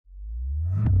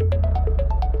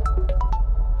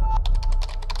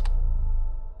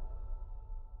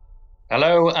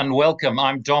Hello and welcome.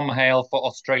 I'm Dom Hale for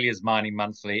Australia's Mining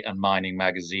Monthly and Mining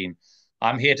Magazine.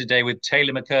 I'm here today with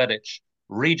Taylor McKertich,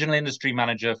 Regional Industry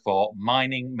Manager for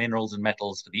Mining, Minerals and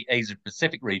Metals for the Asia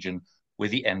Pacific region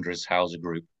with the Endress+Hauser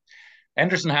Group.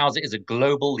 Endress+Hauser is a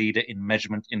global leader in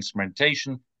measurement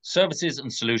instrumentation, services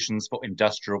and solutions for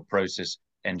industrial process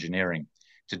engineering.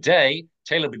 Today,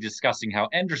 Taylor will be discussing how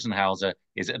Endress+Hauser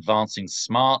is advancing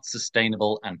smart,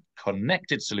 sustainable and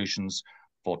connected solutions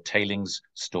for tailings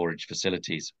storage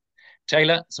facilities.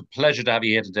 Taylor, it's a pleasure to have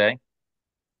you here today.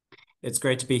 It's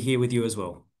great to be here with you as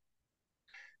well.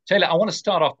 Taylor, I want to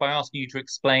start off by asking you to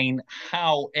explain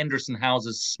how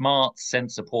Endress+Hauser's smart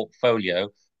sensor portfolio,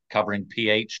 covering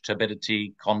pH,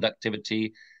 turbidity,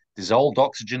 conductivity, dissolved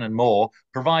oxygen, and more,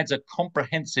 provides a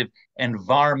comprehensive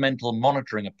environmental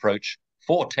monitoring approach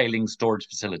for tailings storage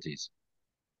facilities.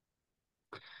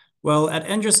 Well, at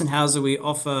Endress+Hauser, we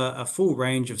offer a full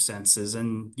range of sensors,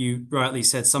 and you rightly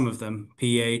said some of them,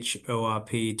 pH,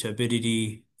 ORP,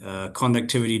 turbidity,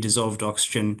 conductivity, dissolved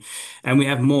oxygen, and we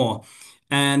have more.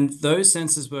 And those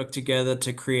sensors work together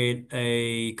to create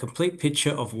a complete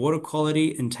picture of water quality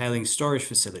in tailing storage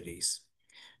facilities.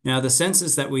 Now, the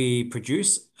sensors that we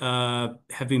produce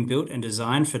have been built and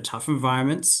designed for tough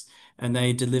environments, and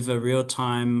they deliver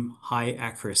real-time,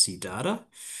 high-accuracy data.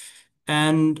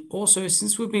 And also,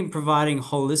 since we've been providing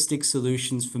holistic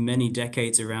solutions for many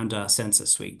decades around our sensor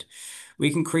suite,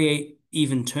 we can create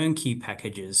even turnkey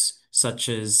packages such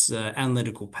as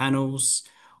analytical panels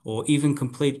or even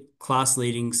complete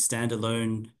class-leading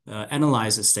standalone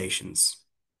analyzer stations.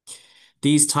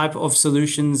 These type of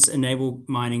solutions enable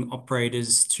mining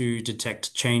operators to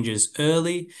detect changes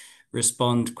early,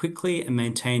 respond quickly, and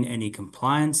maintain any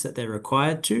compliance that they're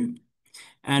required to.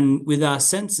 And with our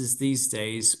sensors these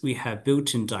days, we have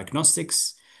built-in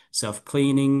diagnostics,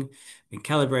 self-cleaning, and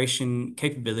calibration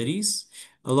capabilities,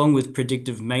 along with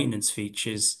predictive maintenance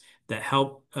features that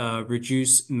help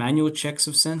reduce manual checks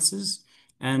of sensors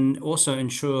and also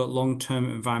ensure long-term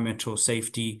environmental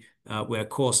safety, where, of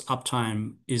course,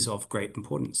 uptime is of great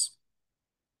importance.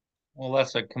 Well,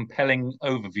 that's a compelling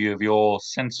overview of your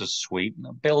sensor suite.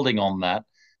 Now, building on that,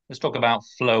 let's talk about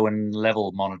flow and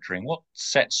level monitoring. What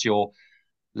sets your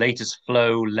latest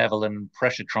flow, level, and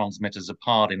pressure transmitters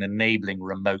apart in enabling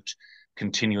remote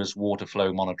continuous water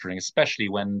flow monitoring, especially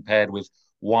when paired with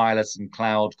wireless and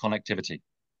cloud connectivity?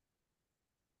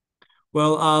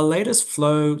 Well, our latest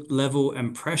flow, level,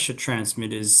 and pressure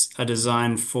transmitters are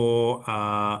designed for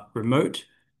remote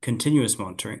continuous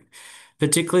monitoring,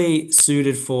 particularly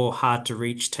suited for hard to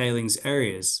reach tailings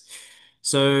areas.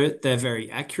 So they're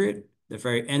very accurate, they're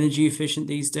very energy efficient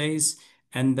these days,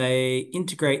 and they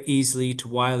integrate easily to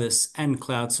wireless and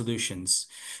cloud solutions.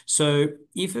 So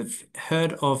if you've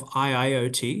heard of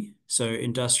IIoT, so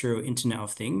Industrial Internet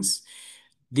of Things,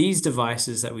 these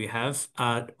devices that we have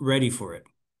are ready for it.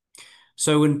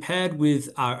 So when paired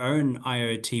with our own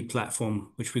IoT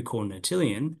platform, which we call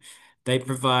Natillion, they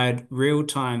provide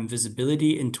real-time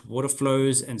visibility into water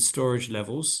flows and storage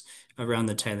levels around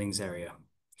the tailings area.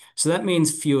 So that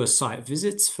means fewer site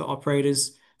visits for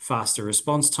operators, faster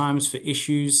response times for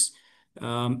issues,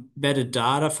 better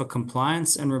data for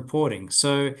compliance and reporting.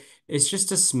 So it's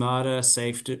just a smarter,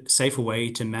 safer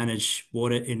way to manage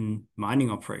water in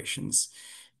mining operations.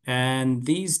 And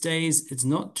these days, it's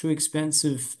not too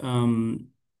expensive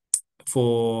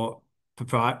for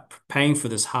paying for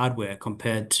this hardware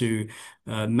compared to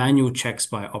manual checks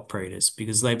by operators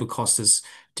because labor cost is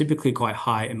typically quite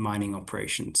high in mining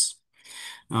operations.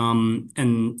 And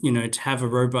to have a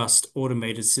robust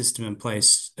automated system in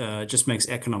place just makes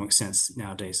economic sense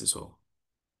nowadays as well.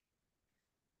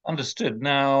 Understood.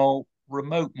 Now,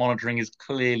 remote monitoring is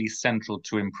clearly central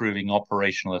to improving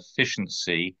operational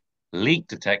efficiency. Leak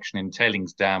detection in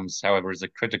tailings dams, however, is a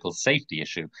critical safety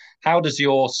issue. How does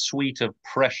your suite of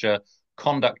pressure,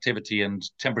 conductivity, and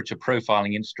temperature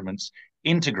profiling instruments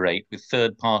integrate with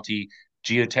third-party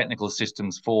geotechnical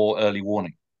systems for early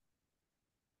warning?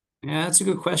 Yeah, that's a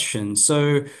good question.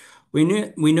 So we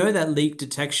know that leak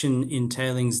detection in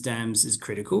tailings dams is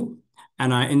critical,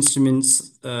 and our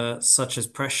instruments such as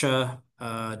pressure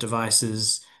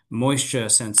devices, moisture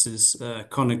sensors,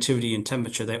 conductivity, and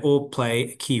temperature, they all play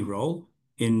a key role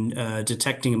in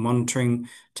detecting and monitoring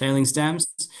tailings dams.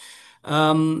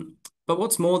 But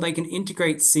what's more, they can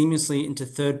integrate seamlessly into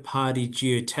third-party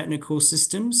geotechnical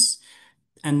systems,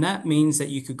 and that means that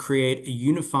you could create a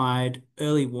unified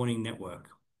early warning network.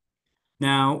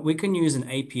 Now, we can use an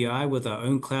API with our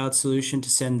own cloud solution to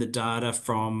send the data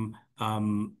from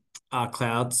our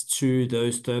clouds to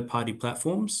those third-party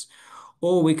platforms,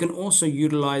 or we can also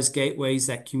utilize gateways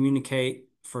that communicate,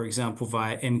 for example,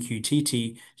 via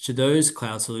MQTT to those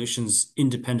cloud solutions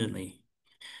independently.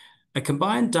 A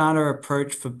combined data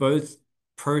approach for both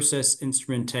process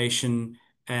instrumentation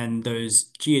and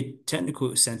those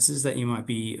geotechnical sensors that you might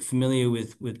be familiar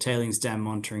with tailings dam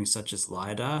monitoring, such as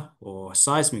LiDAR or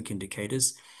seismic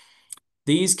indicators.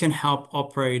 These can help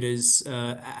operators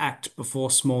act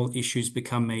before small issues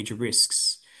become major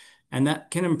risks. And that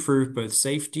can improve both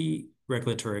safety,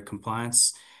 regulatory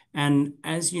compliance, and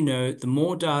as you know, the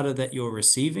more data that you're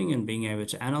receiving and being able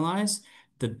to analyze,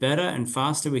 the better and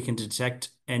faster we can detect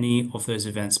any of those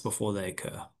events before they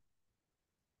occur.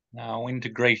 Now,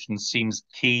 integration seems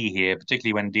key here,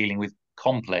 particularly when dealing with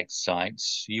complex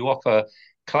sites. You offer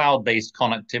cloud-based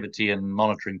connectivity and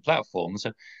monitoring platforms.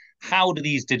 So how do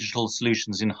these digital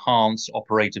solutions enhance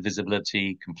operator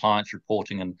visibility, compliance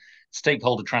reporting, and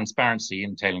stakeholder transparency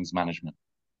in tailings management?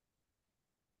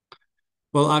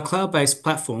 Well, our cloud-based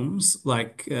platforms,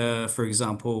 like for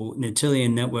example,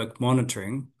 Natillion Network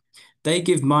Monitoring, they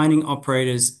give mining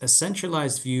operators a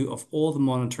centralized view of all the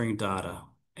monitoring data,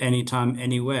 anytime,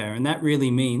 anywhere. And that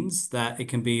really means that it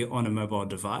can be on a mobile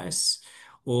device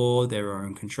or their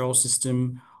own control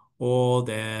system or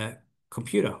their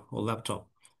computer or laptop.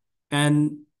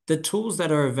 And the tools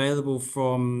that are available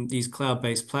from these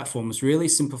cloud-based platforms really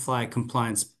simplify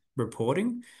compliance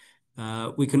reporting.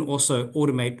 We can also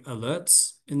automate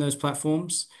alerts in those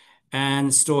platforms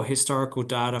and store historical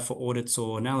data for audits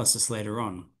or analysis later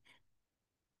on.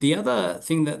 The other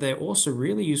thing that they're also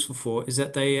really useful for is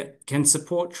that they can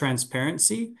support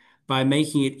transparency by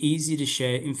making it easy to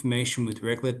share information with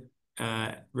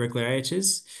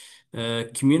regulators,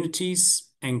 communities,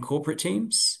 and corporate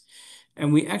teams.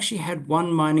 And we actually had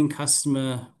one mining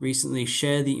customer recently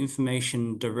share the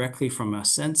information directly from our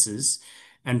sensors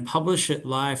and publish it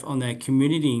live on their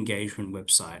community engagement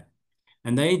website.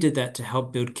 And they did that to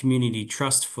help build community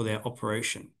trust for their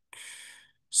operation.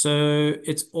 So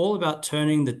it's all about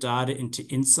turning the data into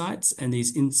insights and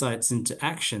these insights into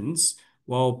actions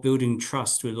while building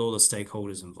trust with all the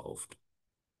stakeholders involved.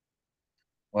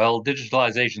 Well,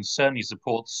 digitalization certainly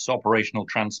supports operational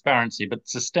transparency, but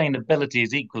sustainability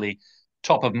is equally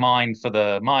top of mind for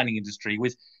the mining industry.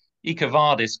 With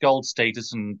EcoVadis gold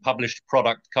status and published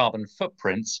product carbon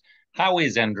footprints, how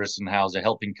is Endress+Hauser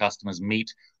helping customers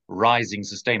meet rising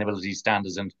sustainability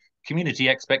standards and community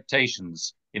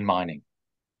expectations in mining?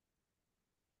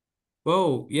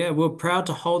 Well, yeah, we're proud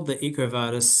to hold the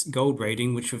EcoVadis gold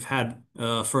rating, which we've had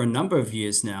for a number of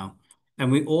years now.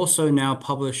 And we also now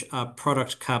publish our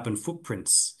product carbon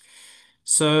footprints.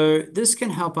 So this can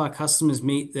help our customers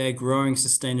meet their growing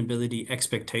sustainability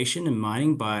expectation in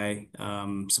mining by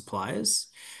suppliers,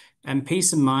 and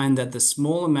peace of mind that the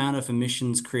small amount of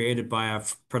emissions created by our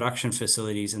production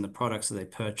facilities and the products that they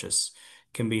purchase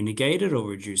can be negated or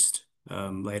reduced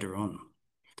later on.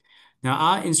 Now,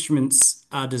 our instruments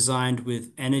are designed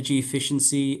with energy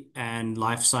efficiency and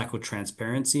life cycle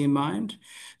transparency in mind.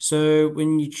 So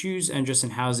when you choose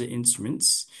Endress+Hauser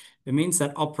instruments, it means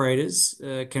that operators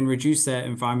can reduce their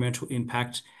environmental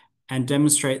impact and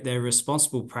demonstrate their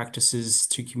responsible practices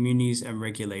to communities and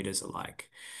regulators alike.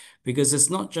 Because it's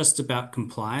not just about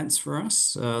compliance for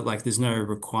us, like there's no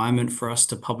requirement for us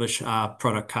to publish our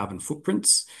product carbon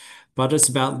footprints, but it's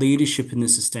about leadership in the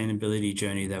sustainability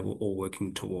journey that we're all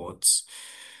working towards.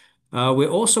 We're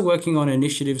also working on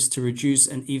initiatives to reduce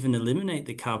and even eliminate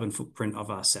the carbon footprint of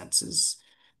our sensors,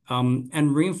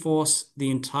 and reinforce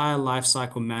the entire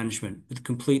lifecycle management with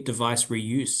complete device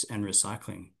reuse and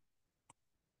recycling.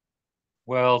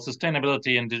 Well,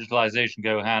 sustainability and digitalization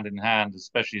go hand in hand,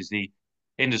 especially as the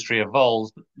industry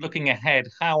evolves. But looking ahead,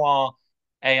 how are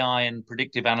AI and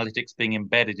predictive analytics being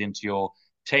embedded into your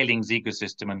tailings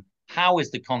ecosystem? And how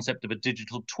is the concept of a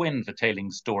digital twin for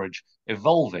tailings storage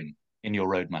evolving in your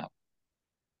roadmap?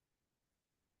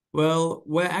 Well,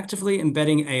 we're actively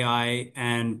embedding AI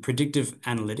and predictive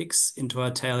analytics into our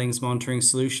tailings monitoring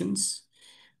solutions.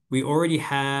 We already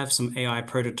have some AI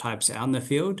prototypes out in the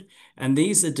field, and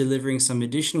these are delivering some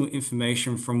additional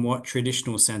information from what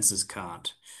traditional sensors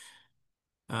can't.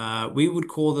 We would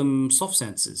call them soft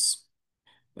sensors.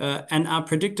 And our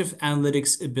predictive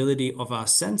analytics ability of our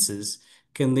sensors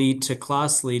can lead to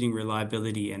class-leading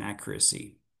reliability and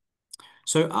accuracy.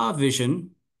 So our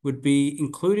vision would be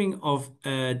including of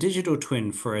a digital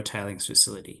twin for a tailings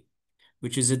facility,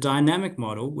 which is a dynamic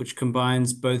model which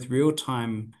combines both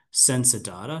real-time sensor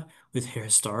data with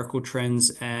historical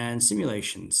trends and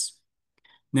simulations.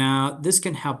 Now, this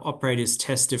can help operators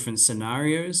test different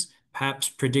scenarios, perhaps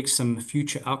predict some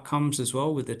future outcomes as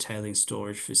well with the tailing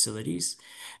storage facilities,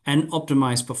 and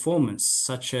optimize performance,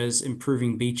 such as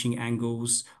improving beaching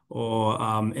angles or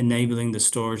enabling the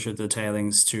storage of the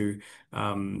tailings to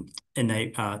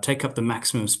take up the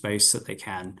maximum space that they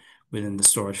can within the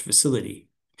storage facility.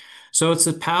 So it's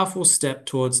a powerful step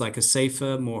towards like a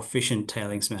safer, more efficient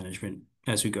tailings management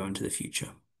as we go into the future.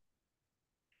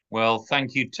 Well,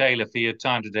 thank you, Taylor, for your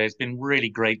time today. It's been really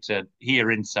great to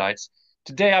hear insights.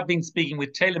 Today, I've been speaking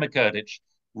with Taylor McKertich,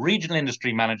 Regional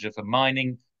Industry Manager for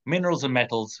Mining, Minerals and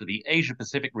Metals for the Asia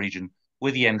Pacific region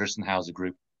with the Endress+Hauser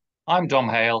Group. I'm Dom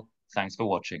Hale. Thanks for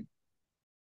watching.